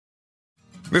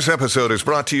This episode is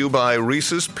brought to you by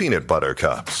Reese's Peanut Butter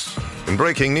Cups. In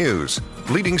breaking news,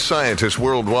 leading scientists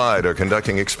worldwide are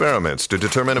conducting experiments to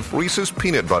determine if Reese's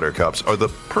Peanut Butter Cups are the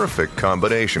perfect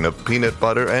combination of peanut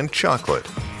butter and chocolate.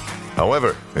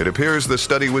 However, it appears the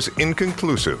study was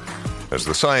inconclusive, as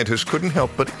the scientists couldn't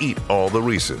help but eat all the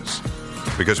Reese's.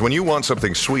 Because when you want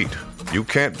something sweet, you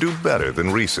can't do better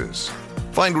than Reese's.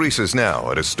 Find Reese's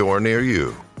now at a store near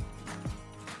you.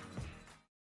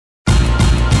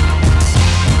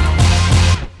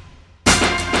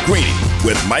 Greeny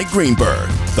with Mike Greenberg,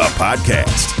 the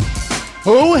podcast.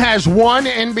 Who has won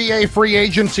NBA free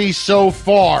agency so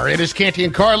far? It is Canty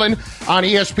and Carlin on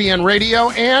ESPN Radio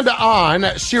and on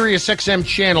SiriusXM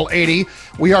Channel 80.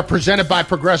 We are presented by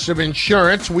Progressive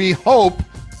Insurance. We hope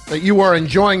that you are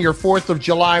enjoying your 4th of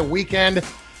July weekend.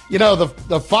 You know,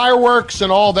 the fireworks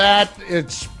and all that,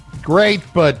 it's great,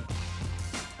 but,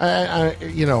 I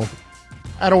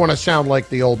don't want to sound like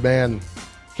the old man.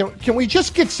 Can we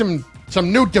just get some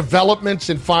new developments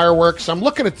in fireworks? I'm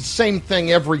looking at the same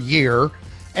thing every year,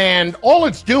 and all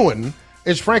it's doing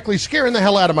is, frankly, scaring the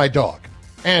hell out of my dog.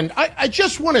 And I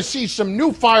just want to see some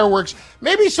new fireworks,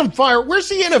 maybe some Where's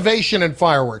the innovation in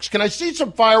fireworks? Can I see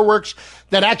some fireworks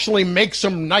that actually make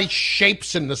some nice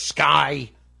shapes in the sky?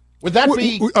 Would that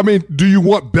be... I mean, do you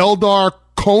want Beldar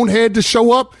Conehead to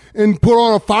show up and put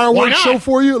on a fireworks show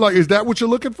for you? Like, is that what you're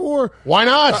looking for? Why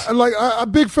not? A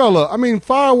big fella. I mean,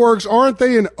 fireworks, aren't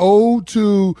they an ode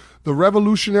to the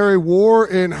Revolutionary War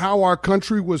and how our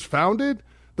country was founded?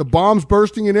 The bombs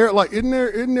bursting in air. Like, isn't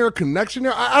there a connection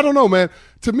there? I don't know, man.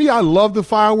 To me, I love the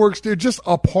fireworks. They're just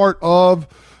a part of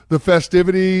the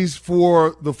festivities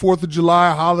for the 4th of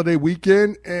July holiday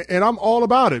weekend, and I'm all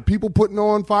about it. People putting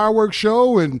on fireworks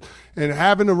show and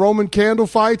having the Roman candle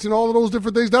fights and all of those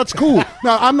different things. That's cool.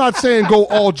 Now, I'm not saying go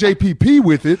all JPP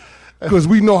with it, because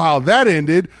we know how that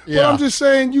ended. Yeah. But I'm just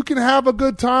saying you can have a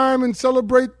good time and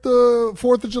celebrate the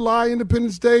 4th of July,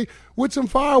 Independence Day, with some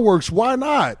fireworks. Why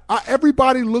not?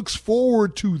 Everybody looks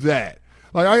forward to that.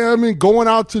 Like, I mean, going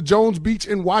out to Jones Beach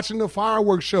and watching the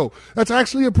fireworks show. That's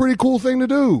actually a pretty cool thing to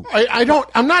do.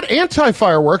 I'm not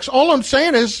anti-fireworks. All I'm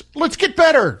saying is, let's get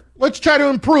better. Let's try to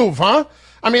improve, huh?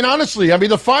 I mean, honestly,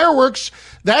 the fireworks,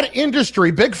 that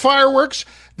industry, big fireworks,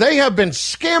 they have been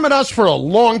scamming us for a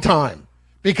long time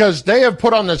because they have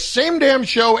put on the same damn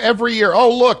show every year.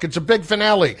 Oh, look, it's a big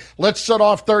finale. Let's set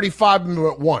off 35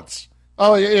 at once.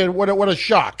 Oh, yeah, what a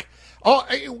shock. Oh,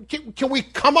 can we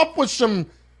come up with some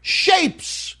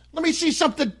shapes? Let me see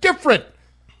something different.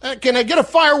 Can I get a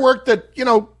firework that,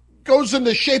 goes in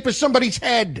the shape of somebody's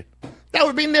head? That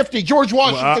would be nifty. George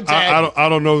Washington's head. I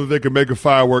don't know that they can make a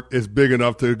firework as big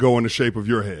enough to go in the shape of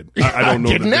your head. I don't know.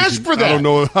 Didn't ask for that. I don't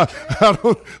know. I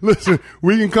don't listen.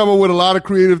 We can come up with a lot of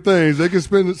creative things. They can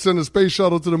send a space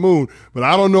shuttle to the moon, but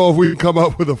I don't know if we can come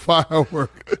up with a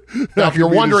firework. Now, if you're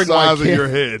wondering why, your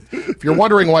head. If you're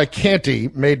wondering why Canty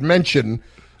made mention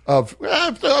of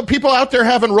people out there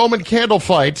having Roman candle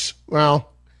fights,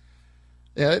 well,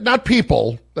 not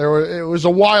people. It was a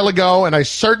while ago, and I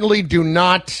certainly do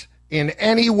not in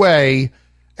any way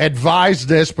advise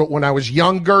this, but when I was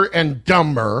younger and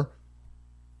dumber,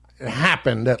 it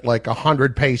happened at like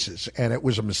 100 paces, and it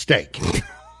was a mistake.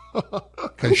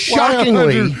 Because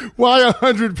shockingly... Why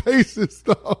 100 paces,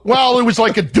 though? Well, it was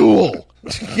like a duel. I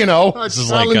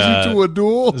challenge you to a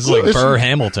duel. This is like Burr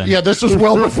Hamilton. Yeah, this was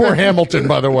well before Hamilton,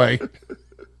 by the way.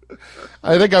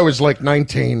 I think I was like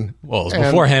 19. Well, it was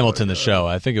before Hamilton, the show.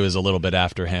 I think it was a little bit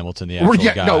after Hamilton, the actual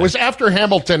guy. No, it was after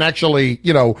Hamilton, actually,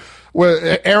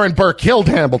 Aaron Burr killed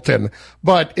Hamilton,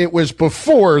 but it was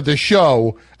before the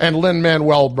show and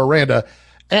Lin-Manuel Miranda.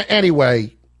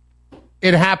 Anyway,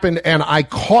 it happened, and I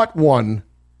caught one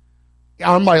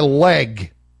on my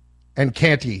leg, and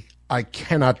Canty, I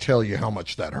cannot tell you how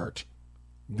much that hurt.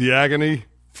 The agony?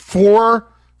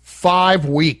 4-5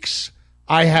 weeks.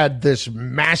 I had this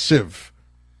massive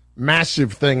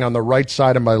thing on the right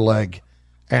side of my leg,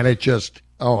 and it just,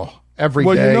 every day.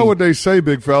 Well, you know what they say,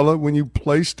 big fella. When you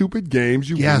play stupid games,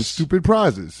 you win stupid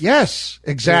prizes. Yes,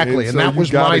 exactly. And so that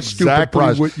was my stupid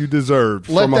prize. What you deserved.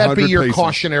 Let that be your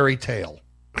cautionary tale.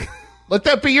 Let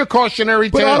that be your cautionary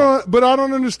tale. But I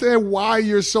don't understand why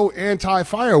you're so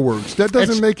anti-fireworks. That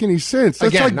doesn't make any sense.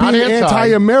 That's again, like being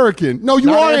anti-American. No,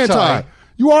 you are anti.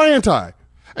 You are anti.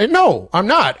 No, I'm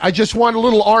not. I just want a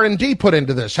little R&D put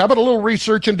into this. How about a little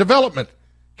research and development?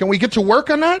 Can we get to work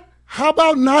on that? How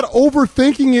about not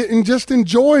overthinking it and just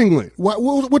enjoying it?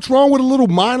 What's wrong with a little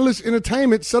mindless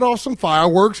entertainment? Set off some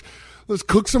fireworks. Let's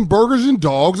cook some burgers and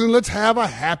dogs, and let's have a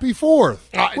happy 4th.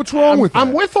 What's wrong with that?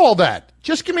 I'm with all that.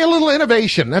 Just give me a little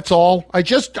innovation. That's all. I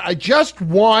just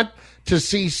want to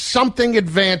see something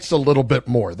advance a little bit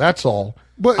more. That's all.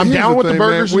 But I'm here's down the with the thing,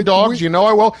 burgers man. and dogs. You know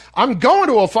I will. I'm going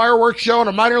to a fireworks show and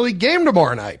a minor league game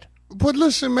tomorrow night. But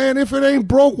listen, man, if it ain't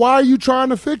broke, why are you trying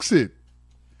to fix it?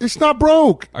 It's not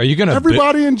broke. Are you gonna?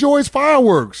 Everybody enjoys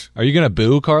fireworks. Are you gonna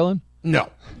boo, Carlin?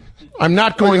 No, I'm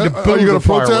not going to boo Are you going the to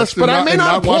protest fireworks, but I may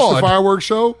not watch applaud. the fireworks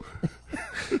show?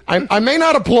 I may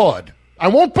not applaud. I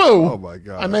won't boo. Oh my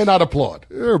God! I may not applaud.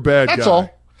 You're a bad guy. That's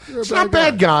all. You're a It's not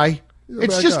bad guy.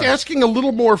 It's bad just guy. asking a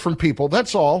little more from people.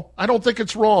 That's all. I don't think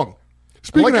it's wrong.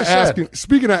 Speaking Like of I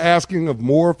said. asking of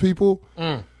more people,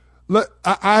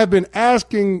 I have been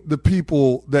asking the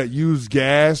people that use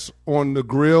gas on the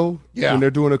grill Yeah. when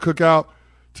they're doing a cookout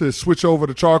to switch over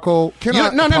to charcoal.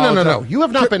 No. You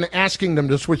have not been asking them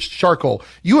to switch to charcoal.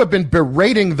 You have been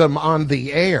berating them on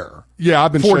the air. Yeah,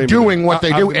 I've been for shaming doing them. what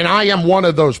they do, and I am one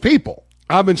of those people.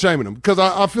 I've been shaming them because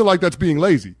I feel like that's being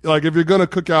lazy. Like if you're going to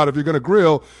cook out, if you're going to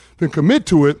grill, then commit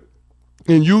to it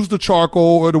and use the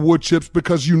charcoal or the wood chips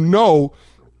because you know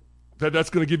that that's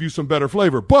going to give you some better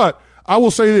flavor. But I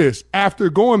will say this, after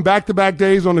going back-to-back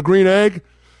days on the green egg,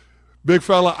 big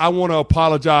fella, I want to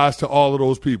apologize to all of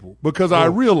those people because I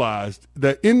realized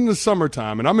that in the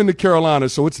summertime, and I'm in the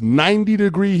Carolinas, so it's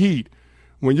 90-degree heat,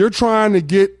 when you're trying to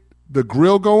get the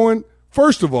grill going,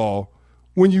 first of all,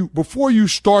 before you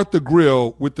start the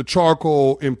grill with the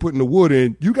charcoal and putting the wood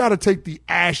in, you got to take the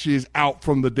ashes out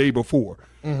from the day before,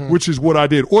 which is what I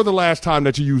did, or the last time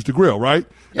that you used the grill, right?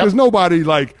 Because nobody,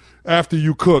 like, after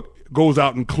you cook, goes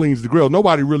out and cleans the grill.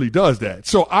 Nobody really does that.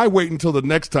 So I wait until the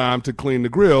next time to clean the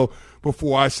grill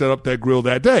before I set up that grill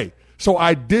that day. So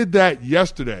I did that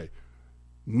yesterday.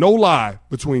 No lie,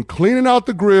 between cleaning out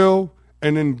the grill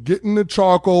and then getting the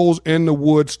charcoals and the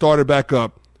wood started back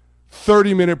up,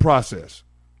 30-minute process.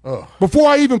 Before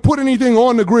I even put anything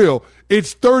on the grill,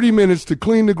 it's 30 minutes to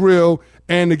clean the grill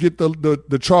and to get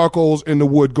the charcoals and the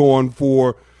wood going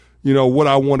for, what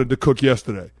I wanted to cook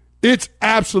yesterday. It's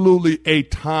absolutely a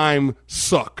time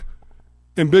suck.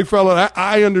 And big fella,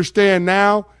 I understand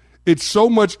now it's so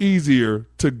much easier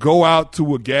to go out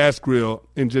to a gas grill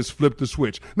and just flip the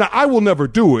switch. Now, I will never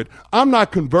do it. I'm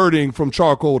not converting from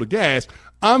charcoal to gas.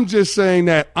 I'm just saying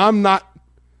that I'm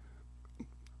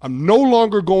no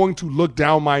longer going to look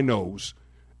down my nose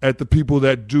at the people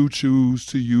that do choose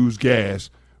to use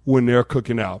gas when they're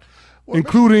cooking out,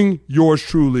 including yours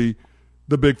truly,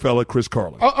 the big fella, Chris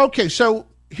Carlin. Okay, so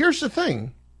here's the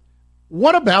thing.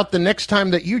 What about the next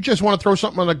time that you just want to throw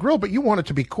something on the grill, but you want it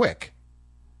to be quick?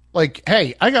 Like,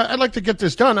 hey, I'd like to get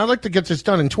this done. I'd like to get this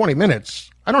done in 20 minutes.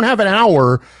 I don't have an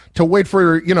hour to wait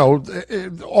for,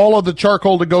 all of the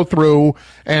charcoal to go through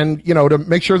and, to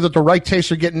make sure that the right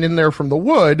tastes are getting in there from the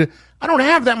wood. I don't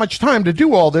have that much time to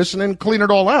do all this and then clean it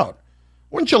all out.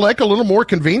 Wouldn't you like a little more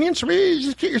convenience? I mean, you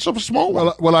just get yourself a small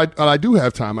one. Well, I do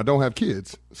have time. I don't have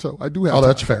kids, so I do have time. Oh,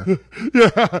 that's fair.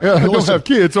 I don't have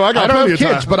kids, so I got plenty don't have of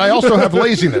kids, time. but I also have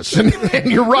laziness, and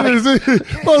you're right.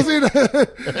 Well, see,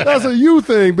 that's a you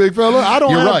thing, big fella. I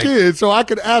don't You're have right. kids, so I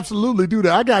could absolutely do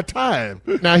that. I got time.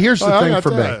 Now, here's the I thing got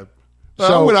for me. time.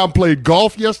 I went out and played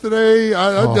golf yesterday.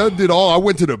 I did all. I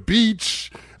went to the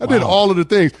beach. I did all of the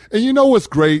things. And you know what's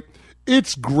great?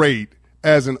 It's great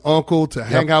as an uncle to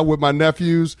hang out with my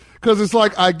nephews because it's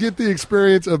like I get the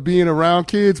experience of being around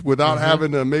kids without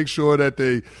having to make sure that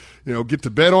they, get to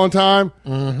bed on time.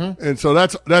 And so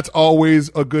that's always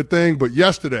a good thing. But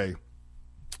yesterday,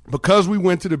 because we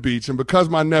went to the beach and because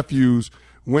my nephews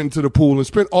went into the pool and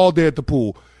spent all day at the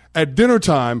pool, at dinner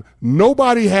time,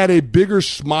 nobody had a bigger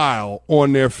smile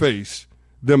on their face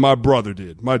than my brother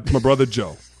did, my brother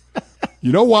Joe.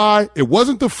 You know why? It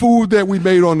wasn't the food that we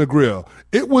made on the grill.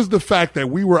 It was the fact that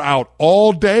we were out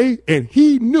all day, and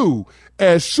he knew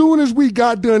as soon as we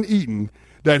got done eating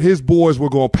that his boys were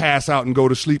going to pass out and go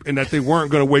to sleep and that they weren't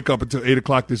going to wake up until 8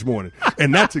 o'clock this morning.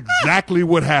 And that's exactly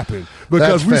what happened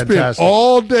because we spent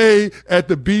all day at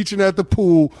the beach and at the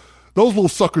pool. Those little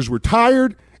suckers were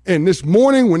tired. And this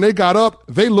morning when they got up,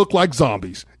 they looked like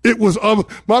zombies. It was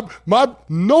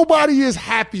nobody is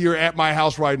happier at my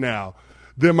house right now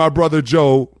than my brother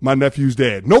Joe, my nephew's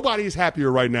dad. Nobody is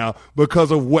happier right now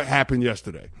because of what happened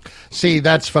yesterday. See,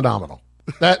 that's phenomenal.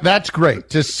 That's great.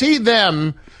 To see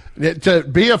them, to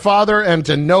be a father and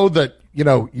to know that,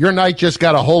 your night just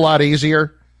got a whole lot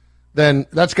easier, then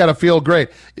that's got to feel great.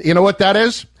 You know what that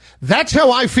is? That's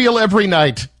how I feel every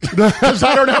night because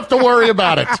I don't have to worry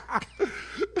about it.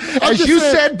 As you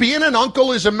said, being an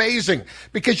uncle is amazing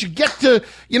because you get to,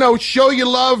 show you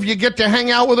love, you get to hang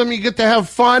out with them, you get to have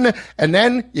fun, and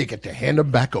then you get to hand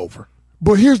them back over.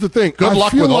 But here's the thing. Good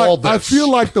luck with all this. I feel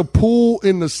like the pool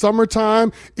in the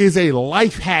summertime is a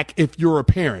life hack if you're a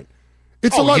parent.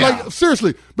 It's like,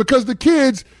 seriously, because the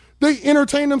kids, They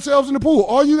entertain themselves in the pool.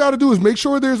 All you got to do is make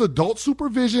sure there's adult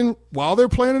supervision while they're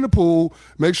playing in the pool,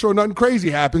 make sure nothing crazy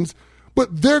happens.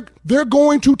 But they're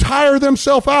going to tire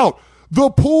themselves out. The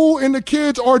pool and the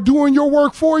kids are doing your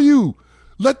work for you.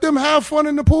 Let them have fun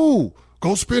in the pool.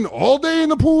 Go spend all day in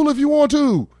the pool if you want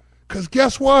to. Because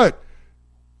guess what?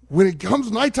 When it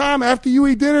comes nighttime after you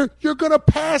eat dinner, you're going to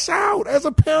pass out. As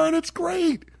a parent, it's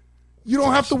great. You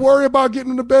don't have to worry about getting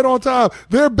into bed on time.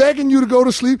 They're begging you to go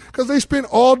to sleep because they spend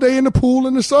all day in the pool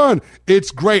in the sun.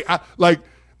 It's great.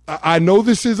 I know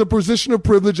this is a position of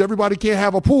privilege. Everybody can't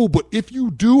have a pool. But if you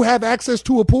do have access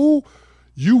to a pool,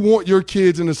 you want your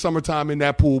kids in the summertime in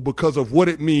that pool because of what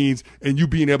it means and you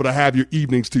being able to have your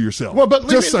evenings to yourself. Well, but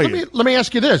let me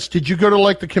ask you this. Did you go to,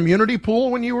 like, the community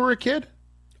pool when you were a kid?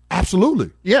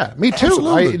 Absolutely. Yeah, me too.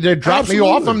 Absolutely. They dropped me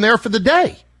off. I'm there for the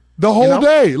day. The whole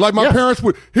day. Like my parents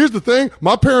would, here's the thing,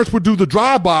 my parents would do the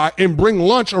drive-by and bring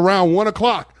lunch around 1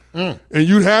 o'clock. And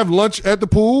you'd have lunch at the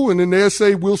pool and then they'd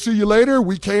say, we'll see you later.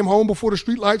 We came home before the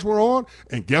street lights were on.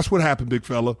 And guess what happened, big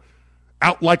fella?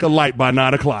 Out like a light by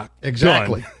 9 o'clock.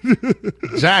 Exactly.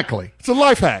 Exactly. It's a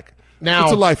life hack. Now,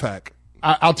 it's a life hack.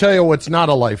 I'll tell you what's not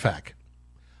a life hack.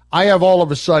 I have all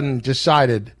of a sudden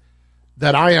decided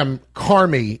that I am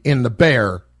Carmy in the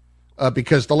Bear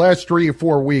because the last 3 or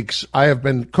 4 weeks I have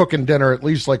been cooking dinner at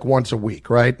least like once a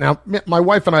week, right? Now, my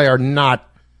wife and I are not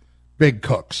big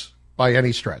cooks by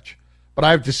any stretch, but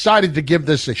I've decided to give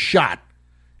this a shot,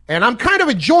 and I'm kind of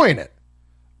enjoying it.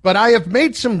 But I have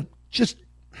made some just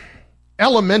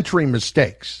elementary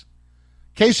mistakes.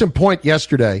 Case in point,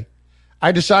 yesterday,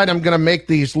 I decided I'm going to make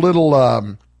these little,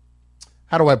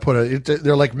 how do I put it?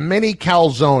 They're like mini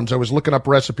calzones. I was looking up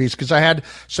recipes because I had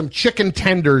some chicken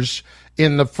tenders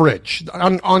in the fridge,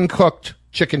 uncooked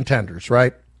chicken tenders,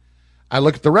 right? I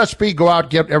look at the recipe, go out,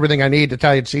 get everything I need,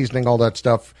 Italian seasoning, all that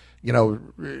stuff,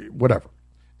 whatever.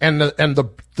 And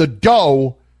the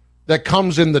dough that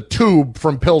comes in the tube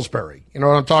from Pillsbury. You know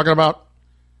what I'm talking about?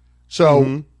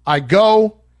 So I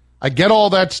go, I get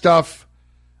all that stuff.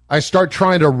 I start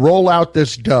trying to roll out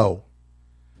this dough.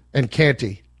 And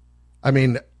Canty, I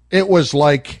mean, it was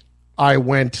like I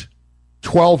went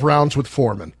 12 rounds with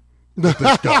Foreman with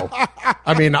this dough.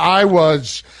 I mean,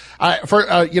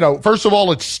 first of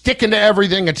all, it's sticking to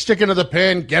everything. It's sticking to the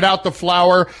pan. Get out the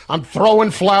flour. I'm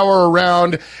throwing flour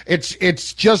around.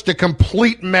 It's just a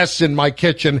complete mess in my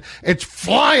kitchen. It's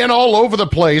flying all over the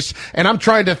place, and I'm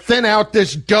trying to thin out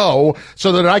this dough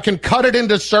so that I can cut it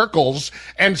into circles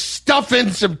and stuff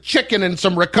in some chicken and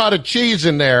some ricotta cheese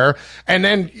in there, and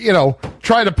then,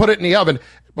 try to put it in the oven.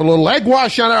 A little egg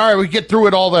wash on it. All right, we get through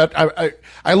it, all that.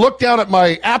 I look down at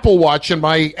my Apple Watch, and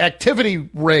my activity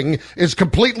ring is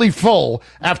completely full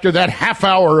after that half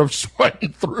hour of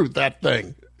sweating through that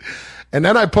thing. And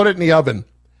then I put it in the oven.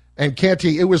 And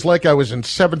Canty, it was like I was in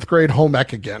 7th grade home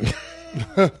ec again.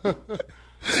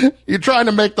 You're trying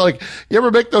to make, you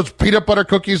ever make those peanut butter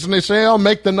cookies and they say, oh,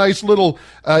 make the nice little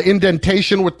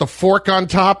indentation with the fork on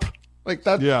top?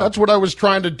 That's what I was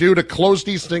trying to do to close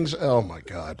these things. Oh, my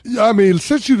God. I mean,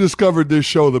 since you discovered this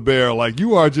show, The Bear,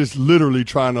 you are just literally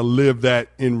trying to live that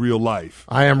in real life.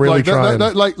 I am really trying.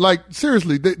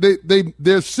 Seriously,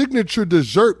 their signature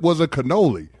dessert was a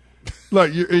cannoli.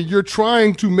 You're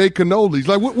trying to make cannolis.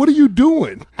 What are you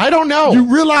doing? I don't know.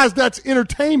 You realize that's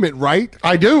entertainment, right?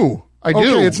 I do.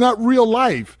 Okay, it's not real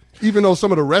life. Even though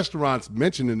some of the restaurants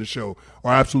mentioned in the show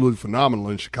are absolutely phenomenal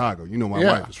in Chicago. My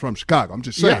wife is from Chicago. I'm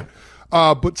just saying.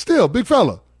 Yeah. But still, big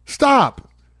fella, stop.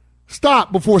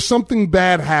 Stop before something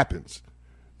bad happens.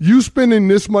 You spending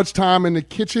this much time in the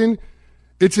kitchen,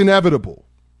 it's inevitable.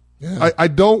 Yeah. I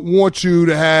don't want you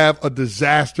to have a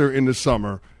disaster in the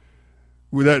summer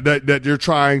that you're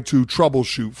trying to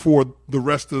troubleshoot for the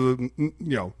rest of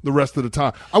the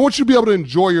time. I want you to be able to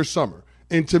enjoy your summer.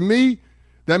 And to me,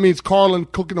 that means Carlin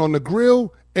cooking on the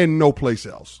grill and no place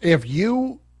else. If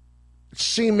you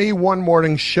see me one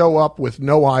morning show up with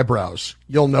no eyebrows,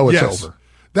 you'll know it's over.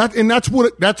 That's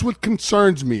what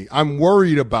concerns me. I'm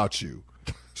worried about you.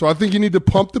 So I think you need to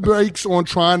pump the brakes on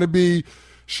trying to be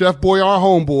Chef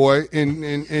Boyardee homeboy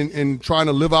and trying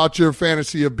to live out your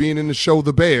fantasy of being in the show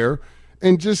The Bear,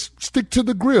 and just stick to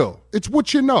the grill. It's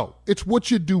what you know. It's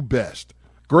what you do best.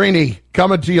 Greeny,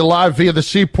 coming to you live via the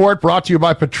Seaport, brought to you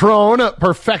by Patron.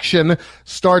 Perfection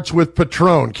starts with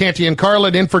Patron. Canty and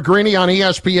Carlin in for Greeny on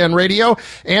ESPN Radio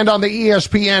and on the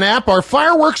ESPN app. Are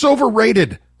fireworks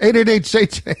overrated?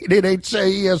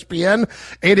 888-ESPN,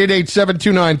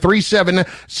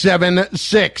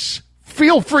 888-729-3776.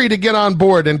 Feel free to get on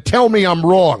board and tell me I'm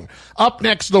wrong. Up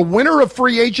next, the winner of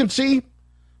free agency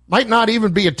might not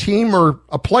even be a team or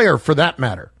a player for that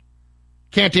matter.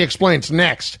 Canty explains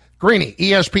next. Greeny,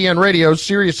 ESPN Radio,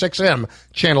 Sirius XM,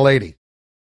 Channel 80.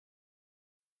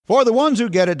 For the ones who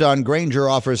get it done, Grainger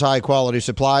offers high-quality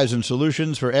supplies and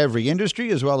solutions for every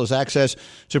industry, as well as access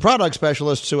to product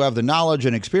specialists who have the knowledge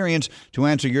and experience to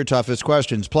answer your toughest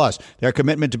questions. Plus, their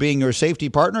commitment to being your safety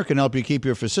partner can help you keep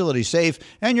your facility safe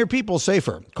and your people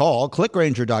safer. Call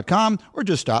clickgrainger.com or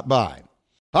just stop by.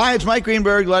 Hi, it's Mike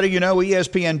Greenberg letting you know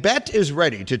ESPN Bet is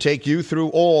ready to take you through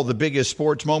all the biggest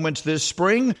sports moments this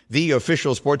spring. The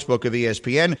official sportsbook of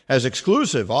ESPN has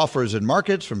exclusive offers and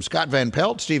markets from Scott Van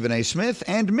Pelt, Stephen A. Smith,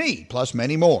 and me, plus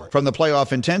many more. From the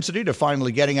playoff intensity to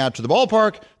finally getting out to the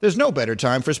ballpark, there's no better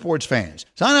time for sports fans.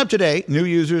 Sign up today. New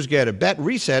users get a bet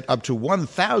reset up to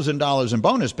 $1,000 in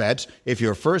bonus bets if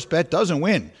your first bet doesn't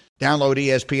win. Download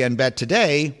ESPN Bet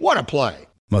today. What a play.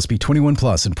 Must be 21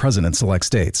 plus and present in select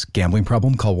states. Gambling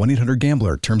problem? Call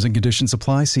 1-800-GAMBLER. Terms and conditions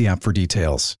apply. See app for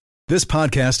details. This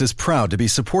podcast is proud to be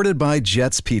supported by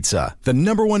Jets Pizza, the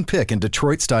 #1 pick in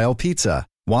Detroit-style pizza.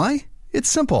 Why? It's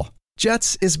simple.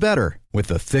 Jets is better. With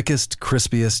the thickest,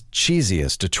 crispiest,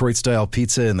 cheesiest Detroit-style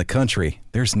pizza in the country,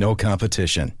 there's no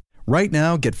competition. Right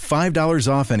now, get $5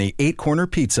 off any 8-corner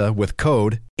pizza with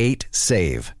code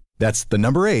 8SAVE. That's the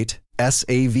number 8,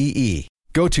 S-A-V-E.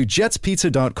 Go to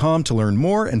jetspizza.com to learn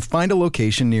more and find a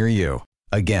location near you.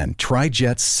 Again, try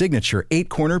Jet's signature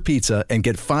 8-corner pizza and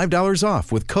get $5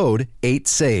 off with code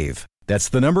 8SAVE. That's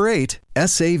the number 8,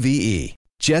 S-A-V-E.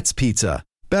 Jet's Pizza.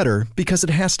 Better because it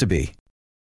has to be.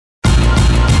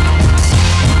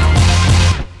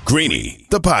 Greeny,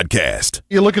 the podcast.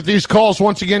 You look at these calls,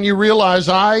 once again, you realize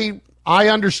I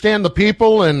understand the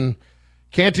people, and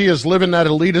Canty is living that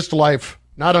elitist life,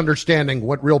 not understanding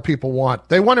what real people want.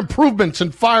 They want improvements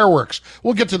in fireworks.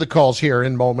 We'll get to the calls here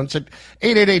in moments at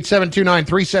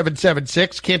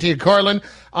 888-729-3776. Canty and Carlin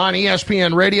on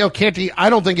ESPN Radio. Canty, I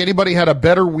don't think anybody had a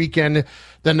better weekend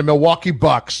than the Milwaukee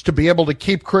Bucks to be able to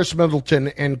keep Chris Middleton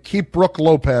and keep Brook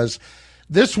Lopez.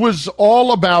 This was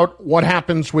all about what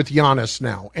happens with Giannis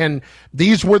now. And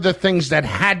these were the things that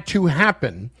had to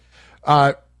happen.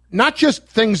 Not just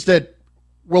things that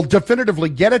will definitively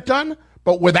get it done,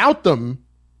 but without them,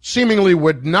 seemingly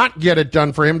would not get it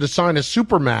done for him to sign a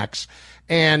supermax.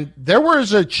 And there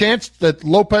was a chance that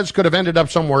Lopez could have ended up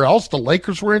somewhere else. The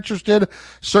Lakers were interested.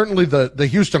 Certainly the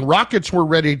Houston Rockets were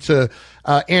ready to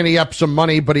ante up some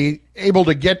money, but he able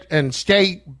to get and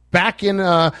stay back in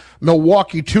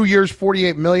Milwaukee, 2 years,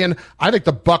 $48 million. I think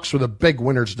the Bucks were the big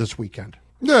winners this weekend.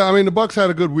 Yeah, I mean, the Bucks had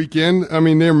a good weekend. I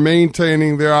mean, they're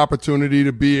maintaining their opportunity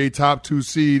to be a top 2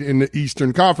 seed in the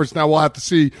Eastern Conference. Now, we'll have to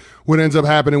see what ends up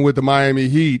happening with the Miami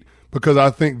Heat, because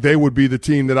I think they would be the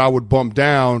team that I would bump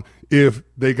down if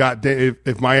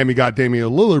Miami got Damian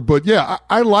Lillard. But, yeah,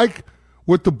 I like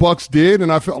what the Bucks did,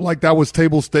 and I felt like that was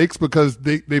table stakes, because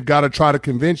they've got to try to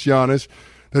convince Giannis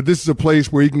that this is a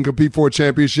place where he can compete for a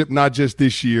championship, not just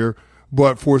this year,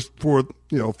 but for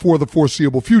the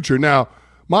foreseeable future. Now,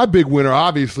 my big winner,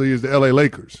 obviously, is the L.A.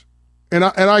 Lakers. And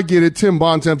I get it. Tim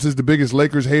Bontemps is the biggest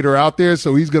Lakers hater out there,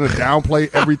 so he's going to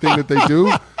downplay everything that they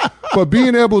do. But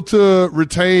being able to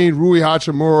retain Rui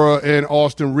Hachimura and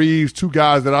Austin Reeves, 2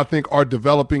 guys that I think are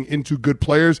developing into good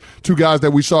players, 2 guys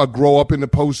that we saw grow up in the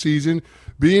postseason,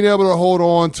 being able to hold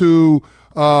on to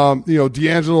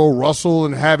D'Angelo Russell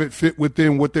and have it fit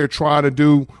within what they're trying to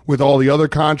do with all the other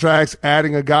contracts,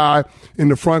 adding a guy in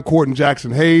the front court in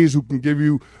Jackson Hayes who can give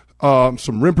you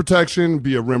some rim protection,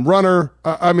 be a rim runner.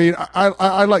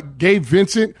 I like Gabe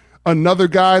Vincent, another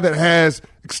guy that has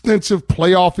extensive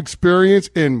playoff experience,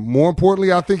 and more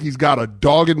importantly, I think he's got a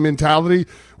dogged mentality,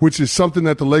 which is something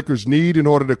that the Lakers need in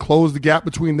order to close the gap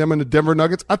between them and the Denver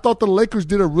Nuggets. I thought the Lakers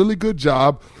did a really good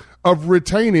job of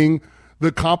retaining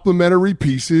the complementary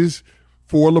pieces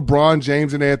for LeBron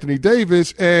James and Anthony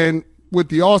Davis, and with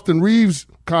the Austin Reeves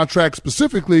contract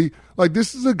specifically, like,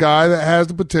 this is a guy that has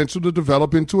the potential to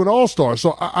develop into an all-star.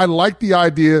 So I like the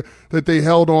idea that they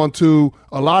held on to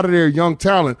a lot of their young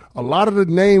talent. A lot of the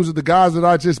names of the guys that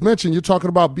I just mentioned, you're talking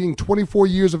about being 24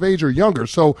 years of age or younger.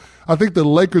 So I think the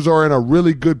Lakers are in a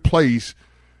really good place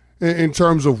in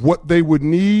terms of what they would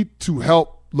need to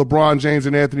help LeBron James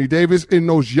and Anthony Davis. And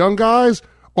those young guys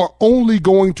are only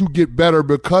going to get better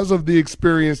because of the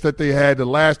experience that they had the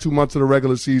last 2 months of the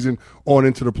regular season on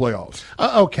into the playoffs.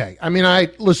 Okay. I mean, I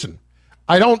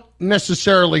don't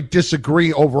necessarily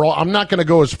disagree overall. I'm not going to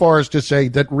go as far as to say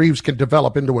that Reeves can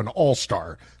develop into an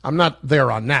all-star. I'm not there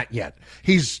on that yet.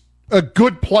 He's a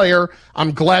good player.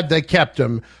 I'm glad they kept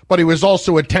him, but he was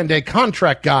also a 10-day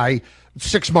contract guy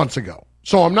 6 months ago.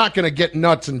 So I'm not going to get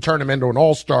nuts and turn him into an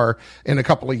all-star in a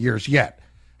couple of years yet.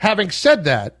 Having said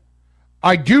that,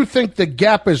 I do think the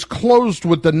gap is closed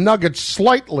with the Nuggets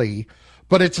slightly,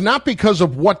 but it's not because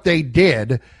of what they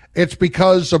did. It's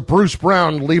because of Bruce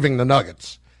Brown leaving the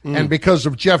Nuggets and because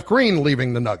of Jeff Green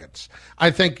leaving the Nuggets.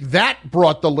 I think that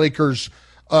brought the Lakers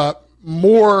a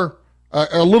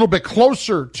little bit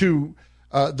closer to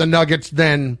the Nuggets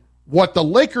than what the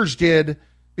Lakers did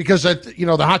because, the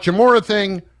Hachimura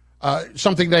thing,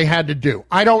 something they had to do.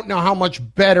 I don't know how much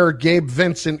better Gabe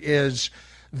Vincent is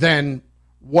than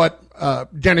what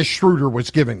Dennis Schroeder was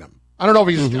giving them. I don't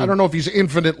know if he's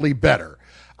infinitely better.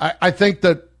 I think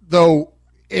that though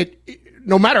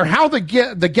no matter how the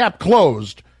gap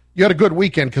closed, you had a good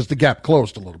weekend because the gap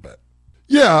closed a little bit.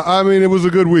 Yeah, I mean, it was a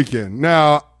good weekend.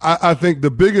 Now, I think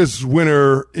the biggest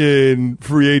winner in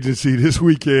free agency this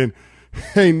weekend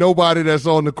ain't nobody that's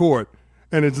on the court,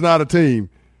 and it's not a team.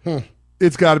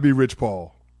 It's got to be Rich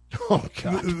Paul. Oh,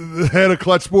 God. The head of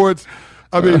Clutch Sports.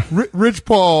 I mean, Rich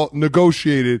Paul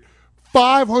negotiated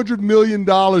 $500 million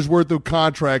worth of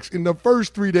contracts in the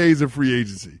first 3 days of free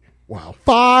agency. Wow.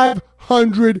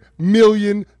 $500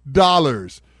 million.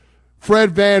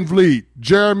 Fred VanVleet,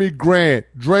 Jeremy Grant,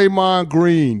 Draymond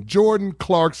Green, Jordan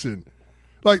Clarkson.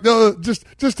 Like,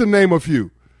 just to name a few.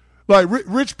 Like,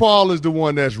 Rich Paul is the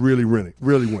one that's really winning.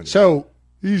 So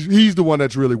he's the one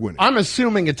that's really winning. I'm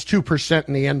assuming it's 2%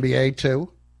 in the NBA,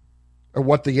 too, or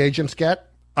what the agents get.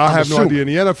 I have no idea. In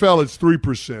the NFL, it's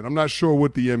 3%. I'm not sure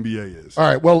what the NBA is. All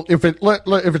right. Well, if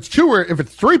it's 2 or if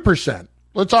it's 3%,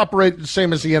 let's operate the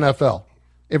same as the NFL.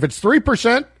 If it's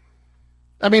 3%,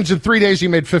 that means in 3 days he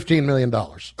made $15 million. 3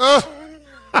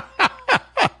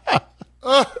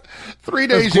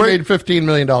 days he made $15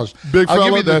 million. Big I'll fella,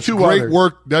 give you the that's two great others.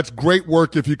 work. That's great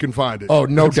work if you can find it. Oh,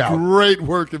 no that's doubt. Great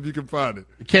work if you can find it.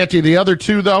 Canty, the other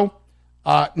two, though,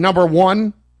 number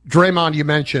one, Draymond, you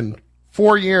mentioned,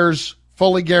 4 years,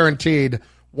 fully guaranteed,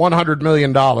 $100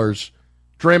 million.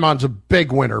 Draymond's a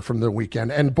big winner from the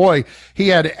weekend. And, boy, he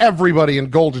had everybody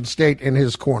in Golden State in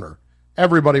his corner.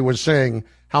 Everybody was saying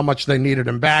how much they needed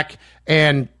him back,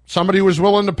 and somebody was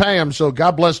willing to pay him, so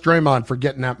God bless Draymond for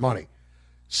getting that money.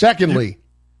 Secondly,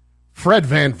 Fred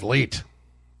VanVleet,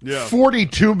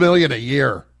 $42 million a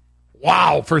year.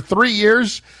 Wow, for 3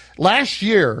 years. Last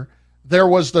year, there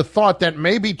was the thought that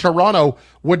maybe Toronto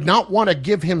would not want to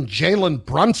give him Jalen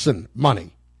Brunson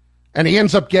money, and he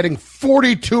ends up getting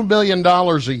 $42 million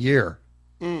a year.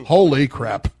 Holy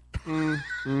crap.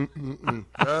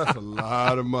 That's a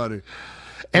lot of money.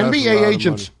 NBA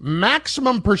agents,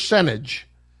 maximum percentage,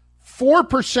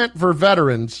 4% for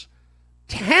veterans,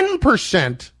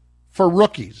 10% for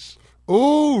rookies.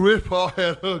 Oh, Rich Paul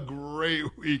had a great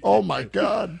week. Oh, my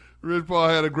God. Rich Paul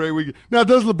had a great week. Now,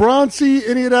 does LeBron see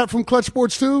any of that from Clutch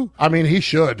Sports too? I mean, he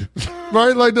should.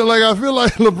 Right? Like I feel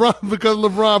like LeBron, because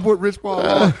LeBron put Rich Paul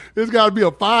on, it's got to be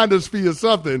a finder's fee or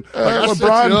something. Like,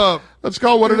 LeBron, let's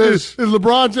call it what it is. Is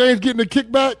LeBron James getting a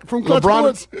kickback from Clutch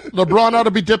Sports? LeBron ought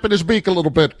to be dipping his beak a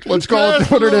little bit. Let's call it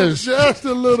what it is. Just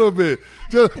a little bit.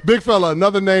 Big fella,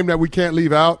 another name that we can't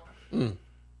leave out.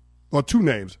 Well, two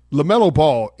names. LaMelo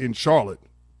Ball in Charlotte.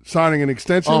 Signing an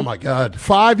extension. Oh, my God.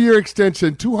 5-year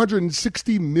extension,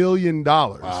 $260 million.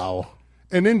 Wow.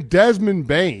 And then Desmond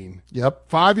Bain. Yep.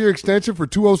 5-year extension for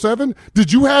 $207.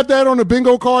 Did you have that on the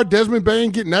bingo card, Desmond Bain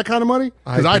getting that kind of money?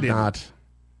 Because I did not.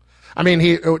 I mean,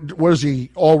 was he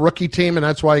all rookie team, and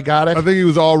that's why he got it? I think he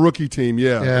was all rookie team,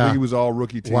 yeah. Yeah. I think he was all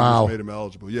rookie team. Wow. Which made him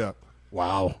eligible, yeah.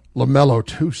 Wow. LaMelo,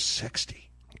 $260.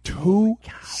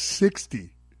 $260.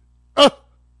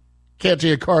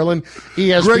 Canty and Carlin,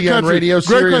 ESPN Radio,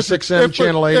 Sirius XM,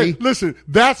 Channel 80. Hey, listen,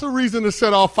 that's a reason to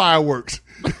set off fireworks.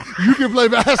 You can play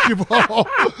basketball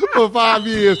for 5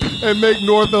 years and make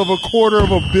north of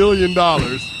 $250 million.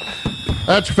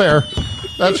 That's fair.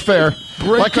 That's fair.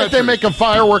 Why can't they make a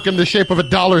firework in the shape of a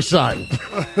dollar sign?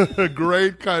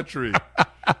 Great country.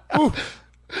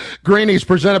 Greenies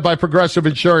presented by Progressive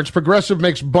Insurance. Progressive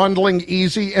makes bundling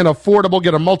easy and affordable.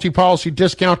 Get a multi-policy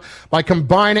discount by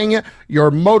combining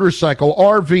your motorcycle,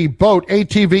 RV, boat,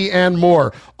 ATV, and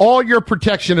more. All your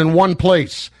protection in one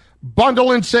place.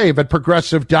 Bundle and save at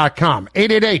Progressive.com.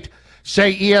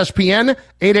 888-SAY-ESPN,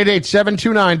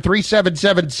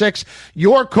 888-729-3776.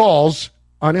 Your calls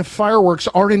on if fireworks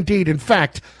are indeed, in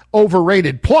fact,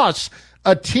 overrated. Plus,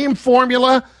 a team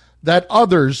formula that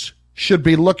others should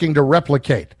be looking to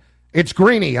replicate. It's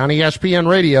Greeny on ESPN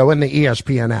Radio and the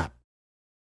ESPN app.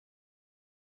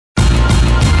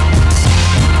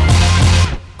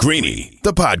 Greeny,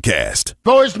 the podcast.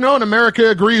 I've always known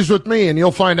America agrees with me, and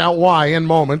you'll find out why in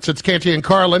moments. It's Canty and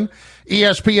Carlin,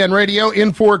 ESPN Radio,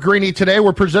 in for Greeny today.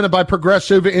 We're presented by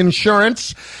Progressive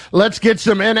Insurance. Let's get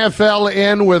some NFL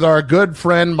in with our good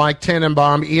friend Mike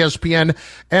Tannenbaum, ESPN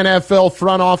NFL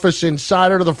front office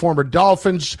insider, the former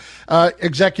Dolphins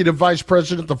executive vice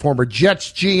president, the former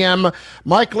Jets GM.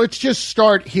 Mike, let's just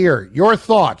start here. Your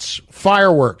thoughts,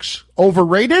 fireworks,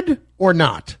 overrated or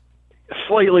not?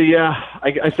 Slightly, yeah.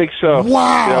 I think so.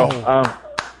 Wow.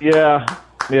 Yeah.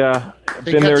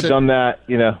 Been there, done that,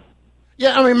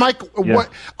 Yeah, I mean, Mike, What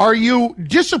are you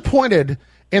disappointed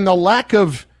in the lack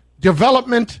of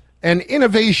development and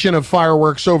innovation of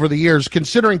fireworks over the years,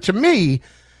 considering to me,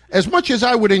 as much as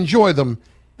I would enjoy them,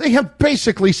 they have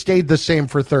basically stayed the same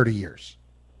for 30 years.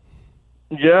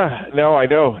 Yeah, no, I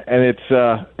know. And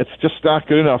it's just not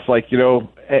good enough.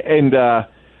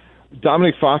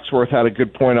 Dominic Foxworth had a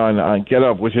good point on Get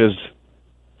Up, which is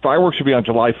fireworks should be on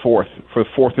July 4th for the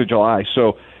 4th of July.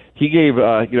 So he gave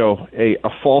a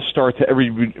false start to every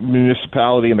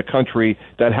municipality in the country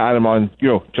that had him on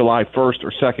July 1st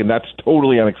or 2nd. That's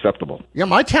totally unacceptable. Yeah,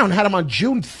 my town had him on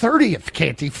June 30th,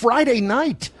 Canty, Friday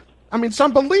night. I mean, it's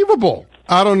unbelievable.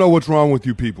 I don't know what's wrong with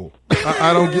you people.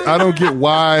 I don't get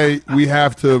why we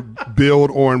have to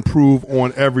build or improve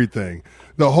on everything.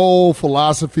 The whole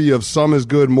philosophy of some is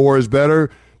good, more is better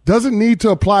doesn't need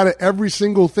to apply to every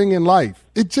single thing in life.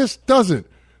 It just doesn't.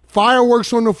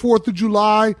 Fireworks on the 4th of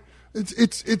July,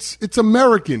 it's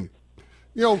American.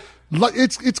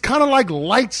 It's kind of like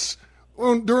lights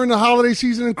during the holiday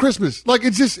season and Christmas. Like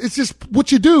it's just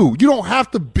what you do. You don't have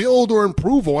to build or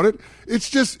improve on it.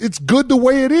 It's good the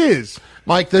way it is.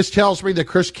 Mike, this tells me that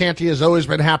Chris Canty has always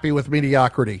been happy with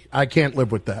mediocrity. I can't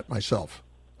live with that myself.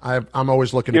 I'm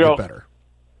always looking to get better.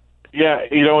 Yeah,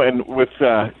 and with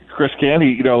Chris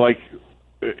Canty,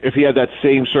 if he had that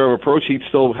same sort of approach, he'd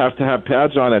still have to have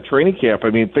pads on at training camp. I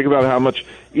mean, think about how much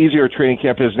easier training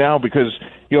camp is now because,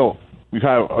 we've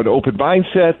had an open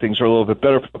mindset. Things are a little bit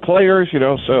better for the players,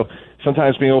 so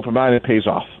sometimes being open-minded pays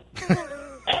off.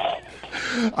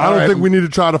 I don't think we need to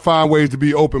try to find ways to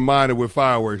be open-minded with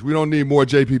fireworks. We don't need more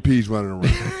JPPs running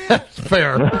around.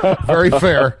 Fair. Very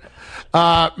fair.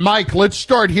 Mike, let's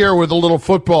start here with a little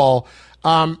football.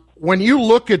 When you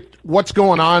look at what's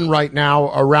going on right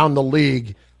now around the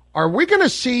league, are we going to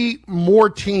see more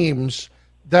teams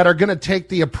that are going to take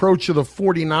the approach of the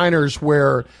 49ers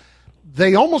where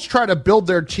they almost try to build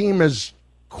their team as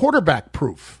quarterback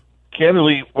proof?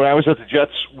 Candidly, when I was at the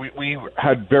Jets, we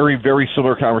had very, very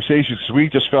similar conversations because we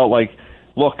just felt like,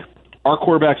 look, our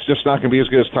quarterback's just not going to be as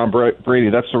good as Tom Brady.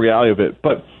 That's the reality of it.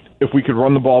 But if we could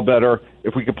run the ball better,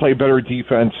 if we could play better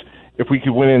defense, if we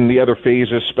could win in the other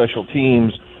phases, special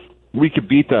teams, we could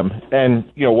beat them. And,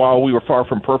 while we were far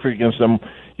from perfect against them,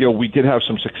 we did have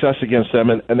some success against them,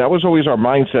 and that was always our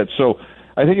mindset. So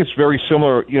I think it's very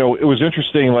similar. It was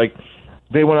interesting,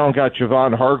 they went out and got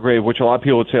Javon Hargrave, which a lot of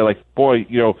people would say, boy,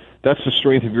 that's the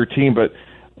strength of your team. But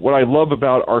what I love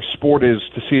about our sport is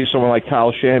to see someone like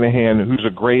Kyle Shanahan, who's a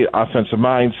great offensive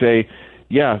mind, say,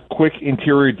 yeah, quick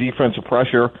interior defensive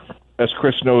pressure, as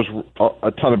Chris knows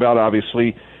a ton about,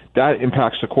 obviously, that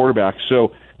impacts the quarterback.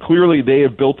 So clearly they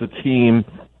have built a team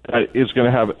that is going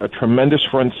to have a tremendous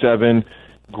front seven,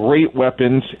 great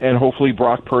weapons, and hopefully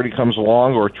Brock Purdy comes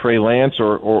along, or Trey Lance,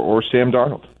 or Sam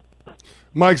Darnold.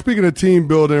 Mike, speaking of team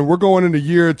building, we're going into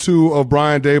year 2 of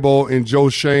Brian Daboll and Joe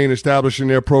Schoen establishing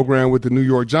their program with the New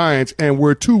York Giants, and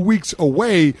we're 2 weeks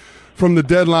away from the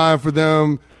deadline for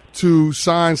them to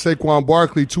sign Saquon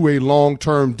Barkley to a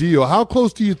long-term deal. How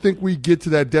close do you think we get to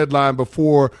that deadline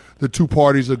before the two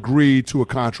parties agree to a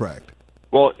contract?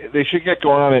 Well, they should get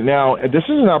going on it now. And this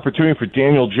is an opportunity for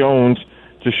Daniel Jones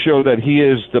to show that he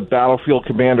is the battlefield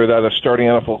commander that a starting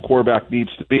NFL quarterback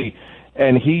needs to be.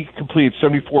 And he completed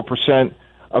 74%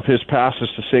 of his passes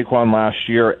to Saquon last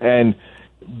year. And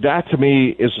that, to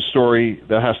me, is a story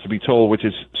that has to be told, which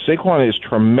is Saquon is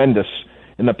tremendous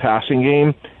in the passing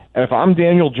game. And if I'm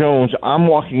Daniel Jones, I'm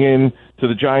walking in to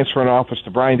the Giants front office,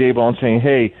 to Brian Daboll, and saying,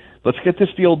 hey, let's get this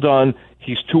deal done.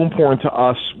 He's too important to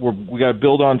us. We got to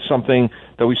build on something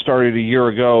that we started a year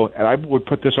ago. And I would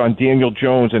put this on Daniel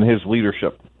Jones and his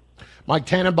leadership. Mike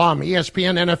Tannenbaum,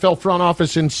 ESPN NFL front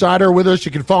office insider with us.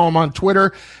 You can follow him on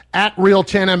Twitter at Real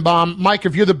Tannenbaum. Mike,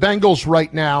 if you're the Bengals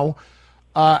right now,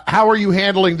 how are you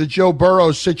handling the Joe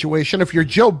Burrow situation? If you're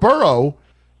Joe Burrow,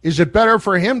 is it better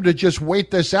for him to just wait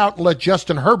this out and let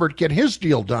Justin Herbert get his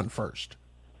deal done first?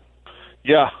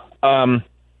 Yeah.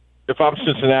 If I'm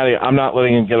Cincinnati, I'm not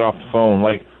letting him get off the phone.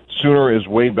 Like, sooner is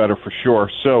way better for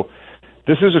sure. So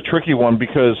this is a tricky one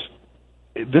because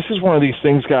this is one of these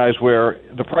things, guys, where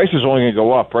the price is only going to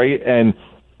go up, right? And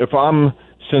if I'm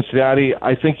Cincinnati,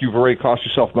 I think you've already cost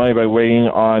yourself money by waiting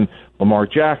on Lamar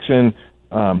Jackson,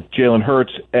 Jalen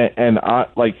Hurts, and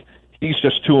he's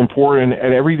just too important.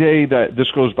 And every day that this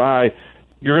goes by,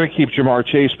 you're going to keep Jamar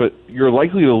Chase, but you're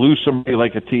likely to lose somebody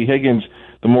like a T. Higgins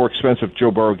the more expensive Joe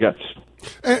Burrow gets.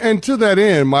 And to that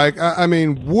end, Mike, I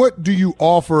mean, what do you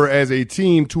offer as a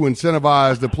team to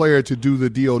incentivize the player to do the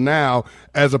deal now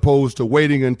as opposed to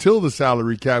waiting until the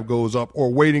salary cap goes up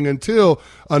or waiting until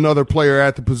another player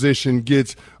at the position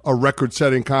gets a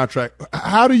record-setting contract?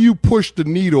 How do you push the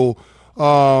needle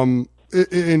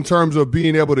in terms of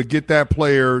being able to get that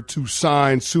player to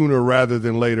sign sooner rather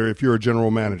than later if you're a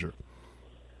general manager?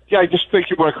 Yeah, I just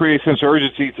think you want to create a sense of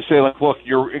urgency to say, like, look,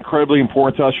 you're incredibly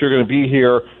important to us. You're going to be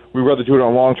here. We'd rather do it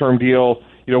on a long-term deal.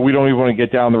 We don't even want to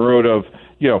get down the road of,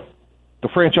 the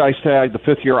franchise tag, the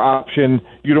fifth-year option.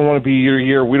 You don't want to be year to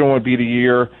year. We don't want to be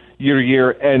year to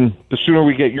year. And the sooner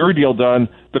we get your deal done,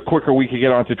 the quicker we can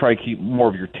get on to try to keep more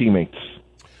of your teammates.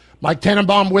 Mike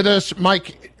Tannenbaum with us.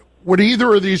 Mike, would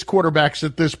either of these quarterbacks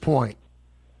at this point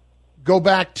go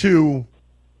back to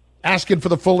asking for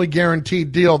the fully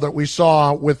guaranteed deal that we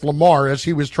saw with Lamar as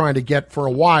he was trying to get for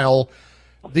a while?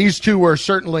 These two are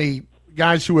certainly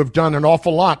guys who have done an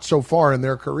awful lot so far in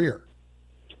their career.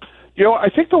 I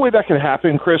think the way that could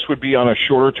happen, Chris, would be on a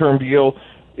shorter-term deal.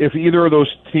 If either of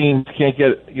those teams can't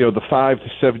get, the 5 to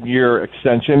 7 year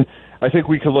extension, I think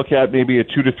we could look at maybe a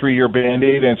 2 to 3 year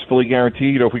Band-Aid and it's fully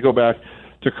guaranteed. If we go back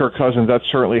to Kirk Cousins, that's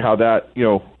certainly how that,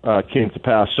 came to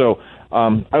pass. So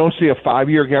I don't see a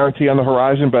 5-year guarantee on the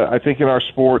horizon, but I think in our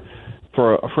sport,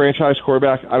 for a franchise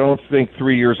quarterback, I don't think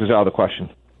 3 years is out of the question.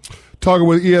 Talking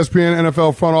with ESPN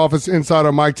NFL front office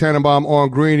insider Mike Tannenbaum on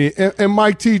Greeny. And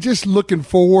Mike T, just looking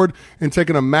forward and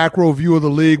taking a macro view of the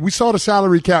league, we saw the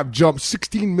salary cap jump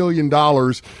 $16 million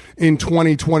in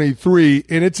 2023,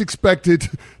 and it's expected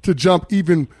to jump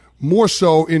even more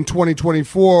so in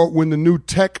 2024 when the new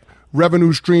tech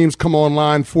revenue streams come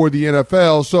online for the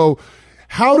NFL. So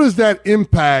how does that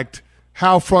impact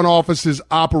how front offices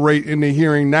operate in the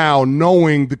hearing now,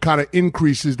 knowing the kind of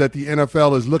increases that the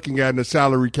NFL is looking at in the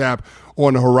salary cap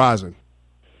on the horizon?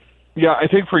 Yeah, I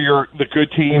think for the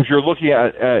good teams, you're looking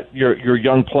at your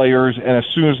young players, and as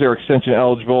soon as they're extension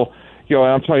eligible,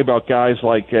 I'm talking about guys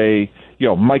like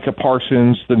Micah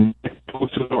Parsons, I'm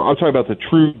talking about the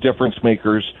true difference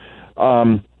makers.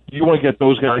 You want to get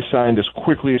those guys signed as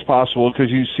quickly as possible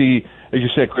because you see, as you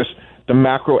said, Chris, the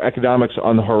macroeconomics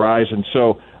on the horizon.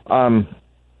 So,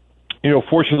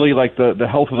 fortunately, like the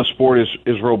health of the sport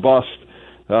is robust.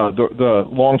 The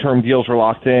long-term deals are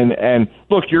locked in. And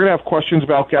look, you're going to have questions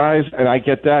about guys, and I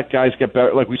get that. Guys get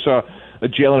better. Like we saw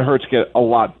Jalen Hurts get a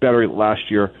lot better last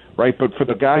year, right? But for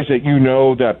the guys that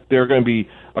that they're going to be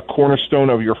a cornerstone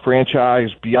of your franchise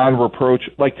beyond reproach,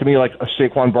 to me, like a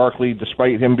Saquon Barkley,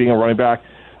 despite him being a running back,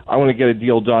 I want to get a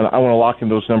deal done. I want to lock in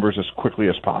those numbers as quickly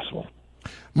as possible.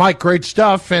 Mike, great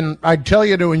stuff, and I'd tell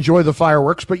you to enjoy the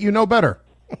fireworks, but you know better.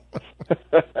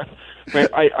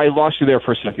 I lost you there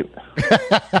for a second.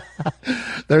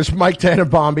 There's Mike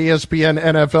Tannenbaum, ESPN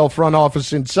NFL front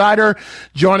office insider,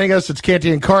 joining us. It's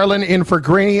Canty and Carlin in for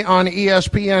Greeny on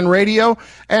ESPN Radio.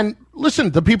 And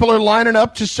listen, the people are lining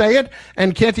up to say it.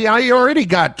 And Canty, I already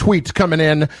got tweets coming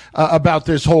in about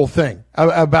this whole thing,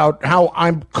 about how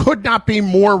I could not be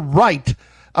more right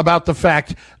about the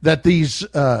fact that these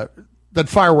that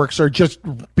fireworks are just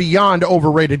beyond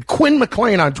overrated. Quinn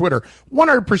McLean on Twitter,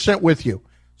 100% with you.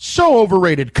 So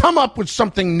overrated. Come up with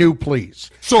something new, please.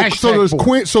 So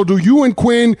do you and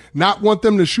Quinn not want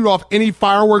them to shoot off any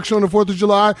fireworks on the 4th of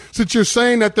July? Since you're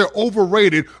saying that they're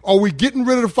overrated, are we getting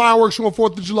rid of the fireworks on the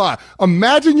 4th of July?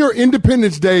 Imagine your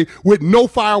Independence Day with no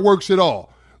fireworks at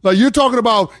all. Like, you're talking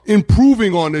about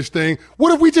improving on this thing.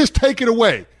 What if we just take it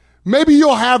away? Maybe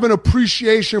you'll have an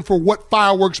appreciation for what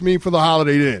fireworks mean for the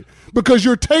holiday then. Because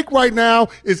your take right now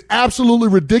is absolutely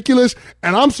ridiculous,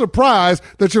 and I'm surprised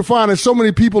that you're finding so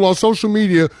many people on social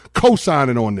media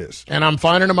co-signing on this. And I'm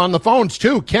finding them on the phones,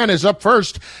 too. Ken is up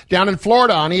first down in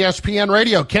Florida on ESPN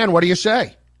Radio. Ken, what do you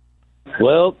say?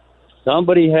 Well,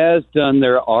 somebody has done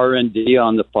their R&D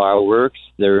on the fireworks.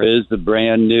 There is a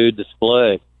brand new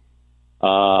display.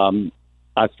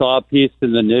 I saw a piece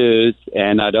in the news,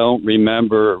 and I don't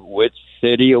remember which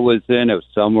city it was in. It was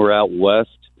somewhere out west.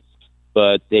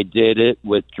 But they did it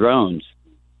with drones.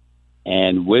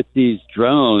 And with these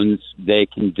drones, they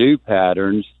can do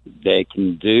patterns. They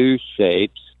can do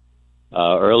shapes.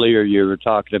 Earlier, you were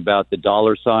talking about the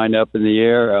dollar sign up in the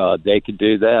air. They could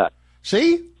do that.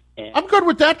 See? I'm good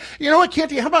with that. You know what,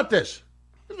 Canty? How about this?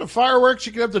 The fireworks,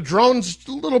 you can have the drones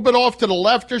a little bit off to the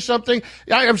left or something.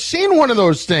 I've seen one of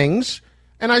those things,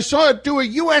 and I saw it do a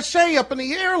USA up in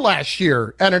the air last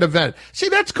year at an event. See,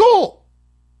 that's cool.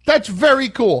 That's very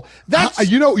cool.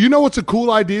 That's you know what's a cool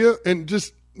idea, and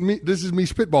just me. This is me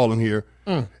spitballing here.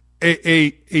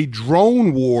 A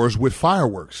drone wars with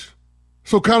fireworks.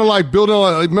 So kind of like building.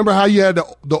 Remember how you had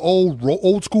the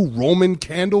old school Roman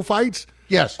candle fights?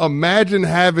 Yes. Imagine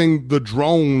having the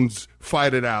drones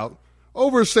fight it out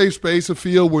over a safe space, a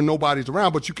field where nobody's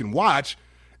around, but you can watch,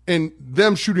 and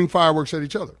them shooting fireworks at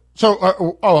each other.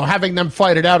 So, having them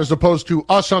fight it out as opposed to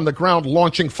us on the ground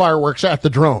launching fireworks at the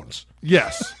drones.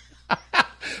 Yes.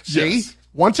 See? Yes.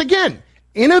 Once again,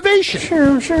 innovation.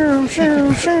 Judith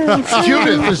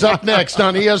is up next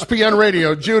on ESPN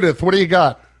Radio. Judith, what do you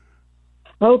got?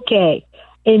 Okay.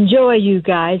 Enjoy, you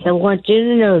guys. I want you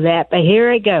to know that. But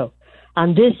here I go.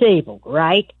 I'm disabled,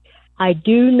 right? I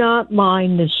do not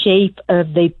mind the shape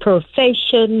of the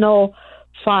professional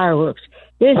fireworks.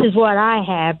 This is what I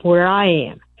have where I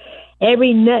am.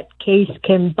 Every nutcase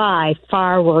can buy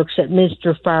fireworks at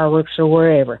Mr. Fireworks or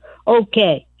wherever.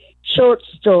 Okay, short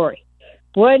story.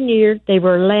 One year, they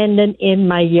were landing in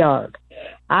my yard.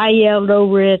 I yelled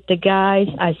over at the guys.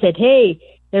 I said, hey,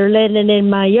 they're landing in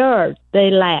my yard. They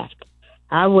laughed.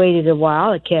 I waited a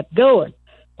while. It kept going.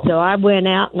 So I went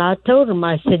out and I told them,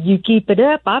 I said, you keep it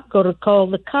up, I'm going to call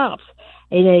the cops.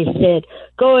 And they said,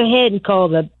 go ahead and call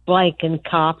the blanking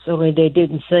cops, only they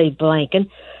didn't say blanking.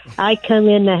 I come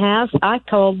in the house, I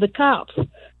called the cops.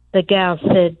 The gal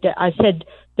said, I said,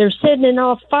 they're sending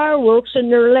off fireworks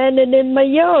and they're landing in my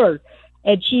yard.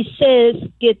 And she says,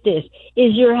 get this,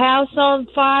 is your house on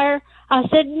fire? I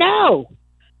said, no.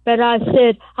 But I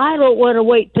said, I don't want to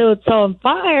wait till it's on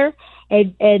fire.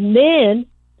 And then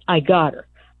I got her.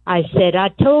 I said, I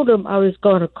told them I was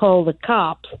going to call the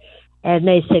cops. And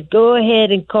they said, go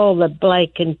ahead and call the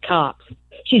blanking cops.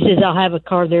 She says, I'll have a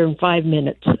car there in 5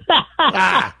 minutes.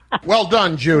 Well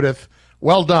done, Judith.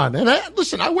 Well done. And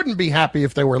listen, I wouldn't be happy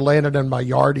if they were landing in my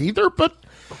yard either, but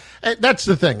that's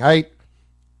the thing.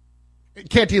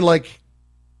 Can't you, like,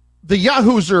 the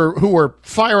yahoos who are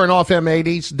firing off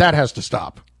M80s, that has to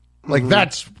stop. Like,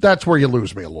 that's where you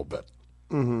lose me a little bit.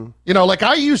 Mm-hmm. You know, like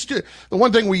the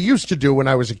one thing we used to do when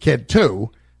I was a kid,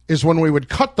 too, is when we would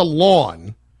cut the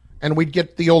lawn and we'd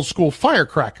get the old school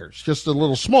firecrackers, just the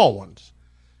little small ones.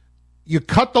 You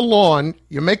cut the lawn,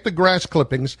 you make the grass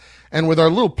clippings, and with our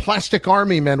little plastic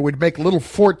army men, we'd make little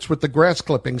forts with the grass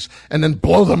clippings and then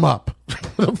blow them up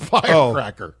with a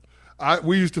firecracker.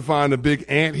 We used to find the big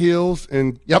anthills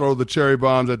and throw the cherry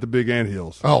bombs at the big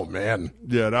anthills. Oh, man.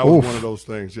 Yeah, that was one of those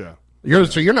things, yeah.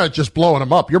 So you're not just blowing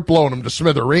them up, you're blowing them to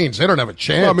smithereens. They don't have a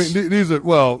chance.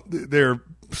 Well, I mean, they're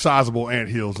sizable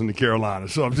anthills in the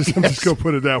Carolinas, so I'm just going to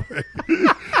put it that way.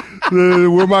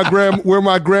 Where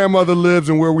my grandmother lives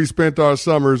and where we spent our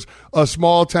summers, a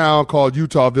small town called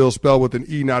Utahville, spelled with an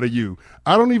E, not a U.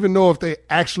 I don't even know if they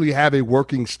actually have a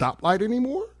working stoplight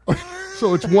anymore.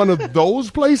 So it's one of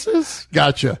those places.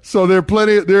 Gotcha. So there are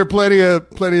plenty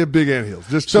of big anthills.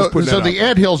 Just the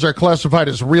anthills are classified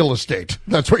as real estate.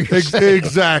 That's what you're saying.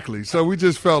 Exactly. So we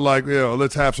just felt like,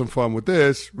 let's have some fun with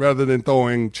this. Rather than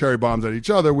throwing cherry bombs at each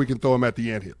other, we can throw them at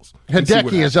the anthills.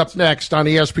 Hideki is up next on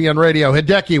ESPN Radio.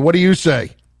 Hideki, what do you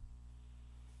say?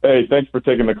 Hey, thanks for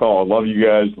taking the call. Love you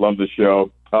guys. Love the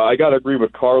show. I got to agree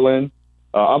with Carlin.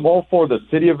 I'm all for the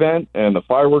city event and the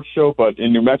fireworks show, but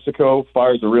in New Mexico,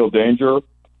 fire's a real danger.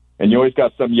 And you always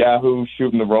got some yahoo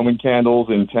shooting the Roman candles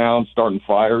in town, starting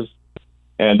fires.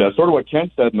 And sort of what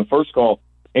Ken said in the first call,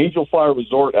 Angel Fire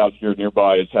Resort out here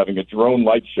nearby is having a drone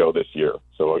light show this year.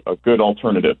 So a good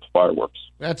alternative to fireworks.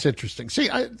 That's interesting. See,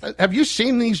 have you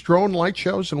seen these drone light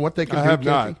shows and what they can do? I have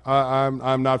not.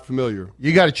 I'm not familiar.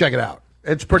 You got to check it out.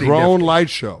 It's pretty drone nifty. Light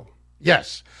show.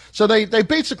 Yes. So they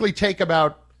basically take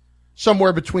about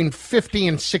somewhere between 50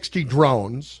 and 60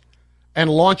 drones and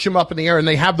launch them up in the air, and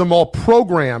they have them all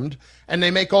programmed, and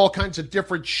they make all kinds of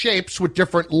different shapes with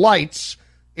different lights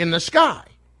in the sky.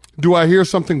 Do I hear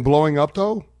something blowing up,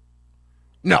 though?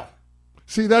 No.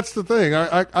 See, that's the thing.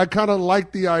 I kind of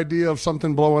like the idea of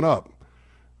something blowing up.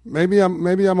 Maybe I'm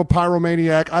a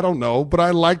pyromaniac. I don't know, but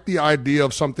I like the idea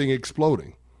of something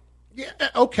exploding. Yeah,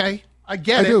 okay. I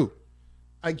get it.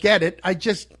 I get it.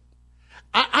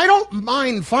 I don't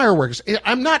mind fireworks.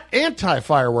 I'm not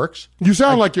anti-fireworks. You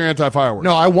sound like you're anti-fireworks.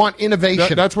 No, I want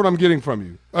innovation. That's what I'm getting from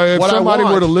you. If somebody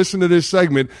were to listen to this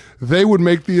segment, they would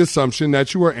make the assumption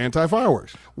that you are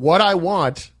anti-fireworks. What I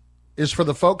want is for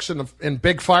the folks in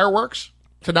big fireworks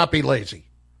to not be lazy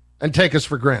and take us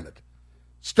for granted.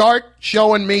 Start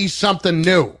showing me something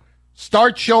new.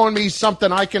 Start showing me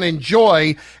something I can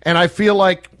enjoy, and I feel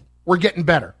like we're getting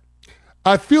better.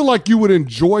 I feel like you would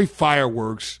enjoy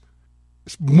fireworks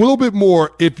a little bit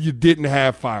more if you didn't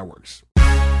have fireworks.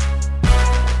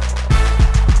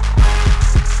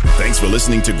 Thanks for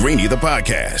listening to Greeny the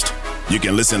podcast. You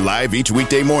can listen live each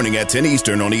weekday morning at 10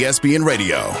 Eastern on ESPN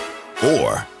Radio.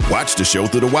 Or watch the show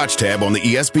through the Watch tab on the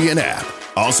ESPN app.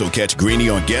 Also catch Greeny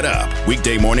on Get Up,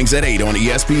 weekday mornings at 8 on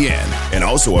ESPN. And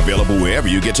also available wherever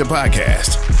you get your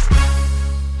podcast.